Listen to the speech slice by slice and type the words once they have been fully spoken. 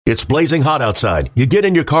It's blazing hot outside. You get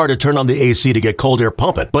in your car to turn on the AC to get cold air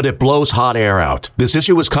pumping, but it blows hot air out. This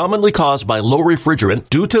issue is commonly caused by low refrigerant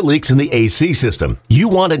due to leaks in the AC system. You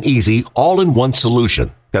want an easy, all-in-one solution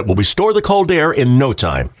that will restore the cold air in no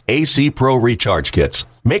time. AC Pro Recharge Kits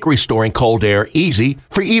make restoring cold air easy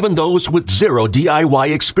for even those with zero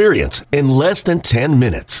DIY experience in less than 10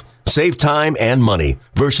 minutes. Save time and money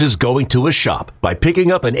versus going to a shop by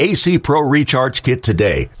picking up an AC Pro Recharge Kit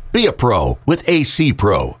today. Be a pro with AC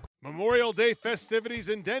Pro. Memorial Day festivities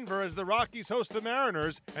in Denver as the Rockies host the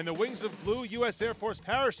Mariners, and the Wings of Blue U.S. Air Force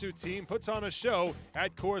parachute team puts on a show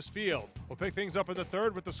at Coors Field. We'll pick things up in the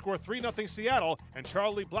third with the score 3-0 Seattle and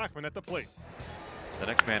Charlie Blackmon at the plate. The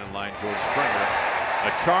next man in line, George Springer.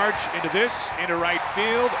 A charge into this, into right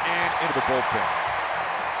field, and into the bullpen.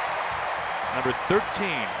 Number 13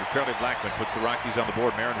 for Charlie Blackmon puts the Rockies on the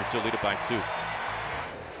board. Mariners still lead it by 2.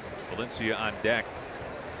 Valencia on deck.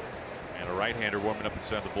 And a right-hander warming up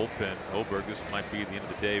inside the bullpen. Oberg, this might be the end of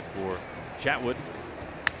the day for Chatwood.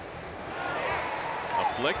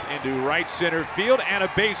 A flick into right center field and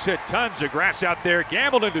a base hit. Tons of grass out there.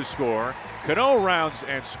 Gambling to score. Cano rounds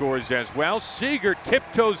and scores as well. Seager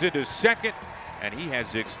tiptoes into second, and he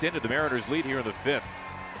has extended the Mariners' lead here in the 5th.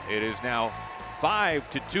 It is now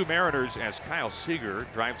 5-2 Mariners as Kyle Seager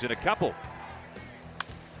drives in a couple.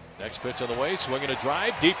 Next pitch on the way, swinging a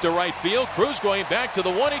drive deep to right field. Cruz going back to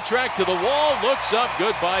the one-inning track to the wall, looks up,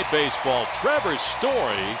 goodbye baseball. Trevor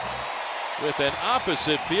Story with an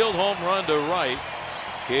opposite field home run to right.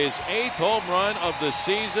 His 8th home run of the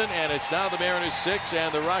season, and it's now the Mariners 6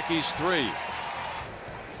 and the Rockies 3.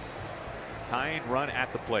 Tying run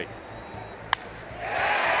at the plate.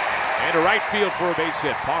 And to right field for a base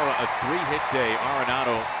hit. Parra, a 3-hit day.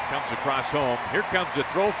 Arenado comes across home. Here comes a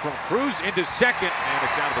throw from Cruz into second, and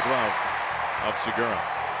it's out of the glove of Segura.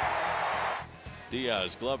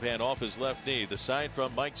 Diaz, glove hand off his left knee. The sign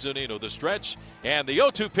from Mike Zunino. The stretch and the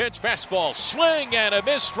 0-2 pitch. Fastball, swing and a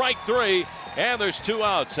miss, strike 3. And there's 2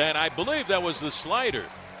 outs. And I believe that was the slider.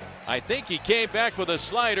 I think he came back with a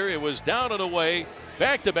slider. It was down and away.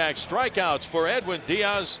 Back-to-back strikeouts for Edwin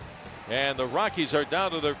Diaz. And the Rockies are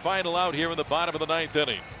down to their final out here in the bottom of the 9th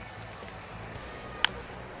inning.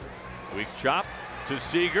 Weak chop to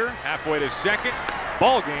Seager, halfway to second.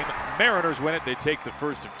 Ball game. Mariners win it. They take the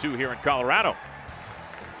first of 2 here in Colorado.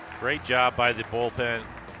 Great job by the bullpen.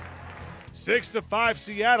 6-5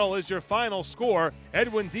 Seattle is your final score.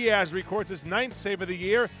 Edwin Diaz records his 9th save of the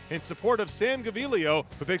year in support of Sam Gaviglio,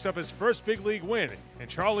 who picks up his first big league win. And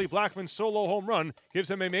Charlie Blackmon's solo home run gives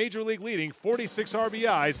him a major league leading 46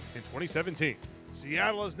 RBIs in 2017.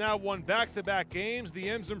 Seattle has now won back-to-back games. The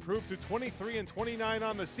M's improved to 23-29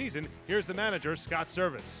 on the season. Here's the manager, Scott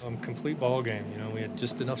Service. Complete ball game. We had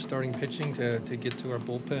just enough starting pitching to get to our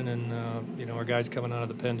bullpen, and our guys coming out of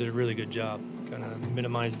the pen did a really good job. Kind of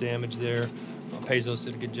minimize damage there. Pezos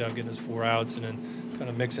did a good job getting us 4 outs, and then kind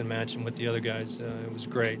of mix and matching with the other guys. It was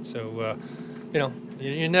great. So,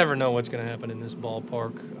 you never know what's going to happen in this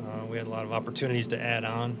ballpark. We had a lot of opportunities to add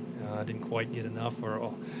on. Didn't quite get enough,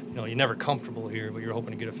 or you're never comfortable here, but you're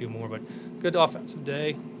hoping to get a few more. But good offensive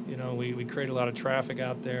day. We created a lot of traffic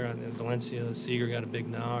out there. And Valencia, Seager got a big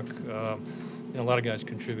knock. A lot of guys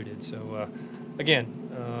contributed. So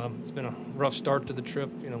again, it's been a rough start to the trip.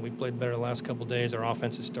 We played better the last couple of days. Our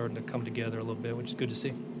offense is starting to come together a little bit, which is good to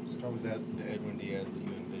see. So how was that the Edwin Diaz that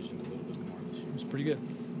you envisioned a little bit more this year? It was pretty good.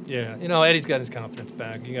 Yeah, Eddie's got his confidence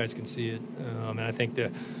back. You guys can see it. And I think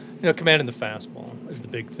commanding the fastball is the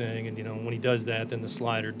big thing. And, when he does that, then the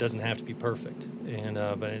slider doesn't have to be perfect. And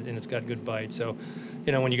it's got good bite. So,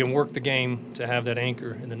 when you can work the game to have that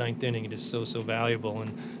anchor in the 9th inning, it is so valuable.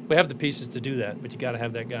 And we have the pieces to do that, but you got to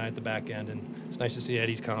have that guy at the back end. And it's nice to see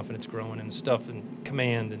Eddie's confidence growing and stuff and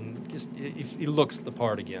command. And just he looks the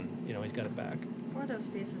part again. He's got it back. For those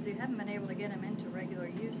pieces, you haven't been able to get him into regular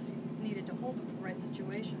use. You needed to hold him for right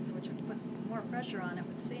situations, which would put more pressure on, it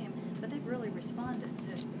would seem. But they've really responded.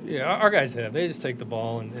 Yeah, our guys have. They just take the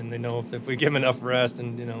ball, and they know if we give them enough rest.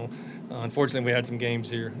 And, unfortunately, we had some games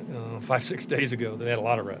here 5-6 days ago that had a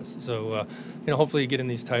lot of rest. So, hopefully you get in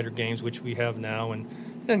these tighter games, which we have now,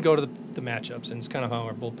 and go to the matchups. And it's kind of how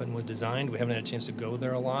our bullpen was designed. We haven't had a chance to go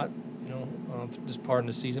there a lot, this part of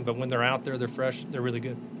the season. But when they're out there, they're fresh. They're really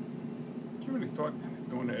good. Did you have any thought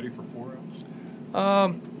going to Eddie for 4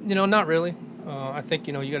 outs? Not really. I think,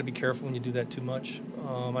 you got to be careful when you do that too much.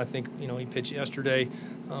 I think, he pitched yesterday.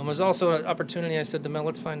 There's also an opportunity. I said to Mel,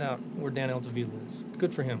 let's find out where Dan Altavilla is.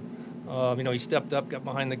 Good for him. He stepped up, got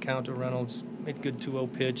behind the count to Reynolds, made a good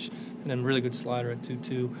 2-0 pitch, and then really good slider at 2-2.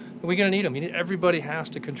 And we're going to need him. Everybody has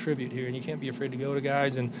to contribute here, and you can't be afraid to go to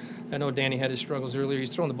guys. And I know Danny had his struggles earlier.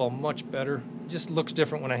 He's throwing the ball much better. It just looks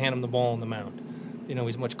different when I hand him the ball on the mound.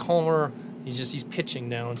 he's much calmer. He's pitching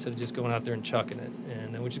now instead of just going out there and chucking it,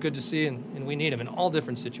 and which is good to see. And we need him in all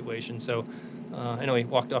different situations. So I know he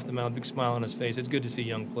walked off the mound, big smile on his face. It's good to see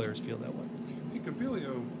young players feel that way. Hey,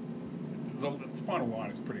 Gaviglio, the final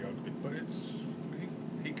line is pretty ugly, but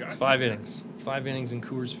he got it's 5 innings. 5 innings in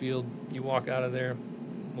Coors Field. You walk out of there,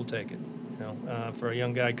 we'll take it. For a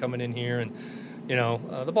young guy coming in here, and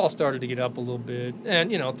the ball started to get up a little bit,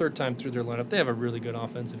 and third time through their lineup, they have a really good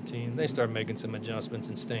offensive team. They start making some adjustments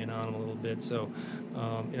and staying on them a little bit. So,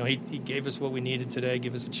 he gave us what we needed today,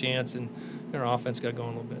 give us a chance, and our offense got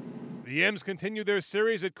going a little bit. The M's continue their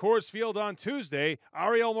series at Coors Field on Tuesday.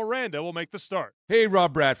 Ariel Miranda will make the start. Hey,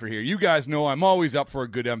 Rob Bradford here. You guys know I'm always up for a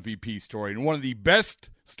good MVP story, and one of the best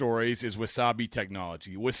stories is Wasabi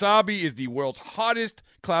Technology. Wasabi is the world's hottest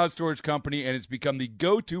cloud storage company, and it's become the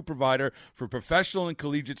go-to provider for professional and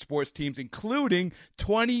collegiate sports teams, including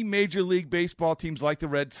 20 Major League Baseball teams like the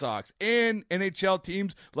Red Sox and NHL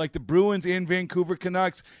teams like the Bruins and Vancouver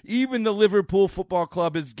Canucks. Even the Liverpool Football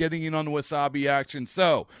Club is getting in on the Wasabi action.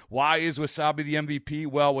 So, why is Wasabi the MVP?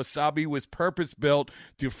 Well, Wasabi was purpose-built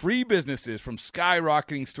to free businesses from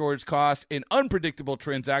skyrocketing storage costs and unpredictable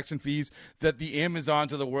transaction fees that the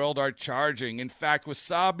Amazons of the world are charging. In fact,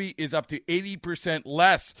 Wasabi is up to 80%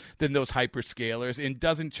 less than those hyperscalers and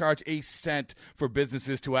doesn't charge a cent for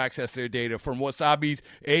businesses to access their data. From Wasabi's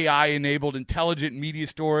AI-enabled intelligent media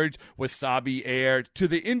storage, Wasabi Air, to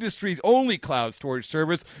the industry's only cloud storage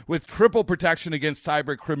service with triple protection against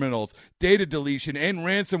cyber criminals, data deletion, and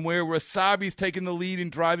ransomware, Wasabi's taking the lead in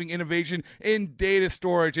driving innovation in data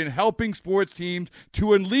storage and helping sports teams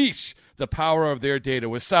to unleash the power of their data.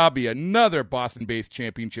 Wasabi, another Boston-based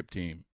championship team.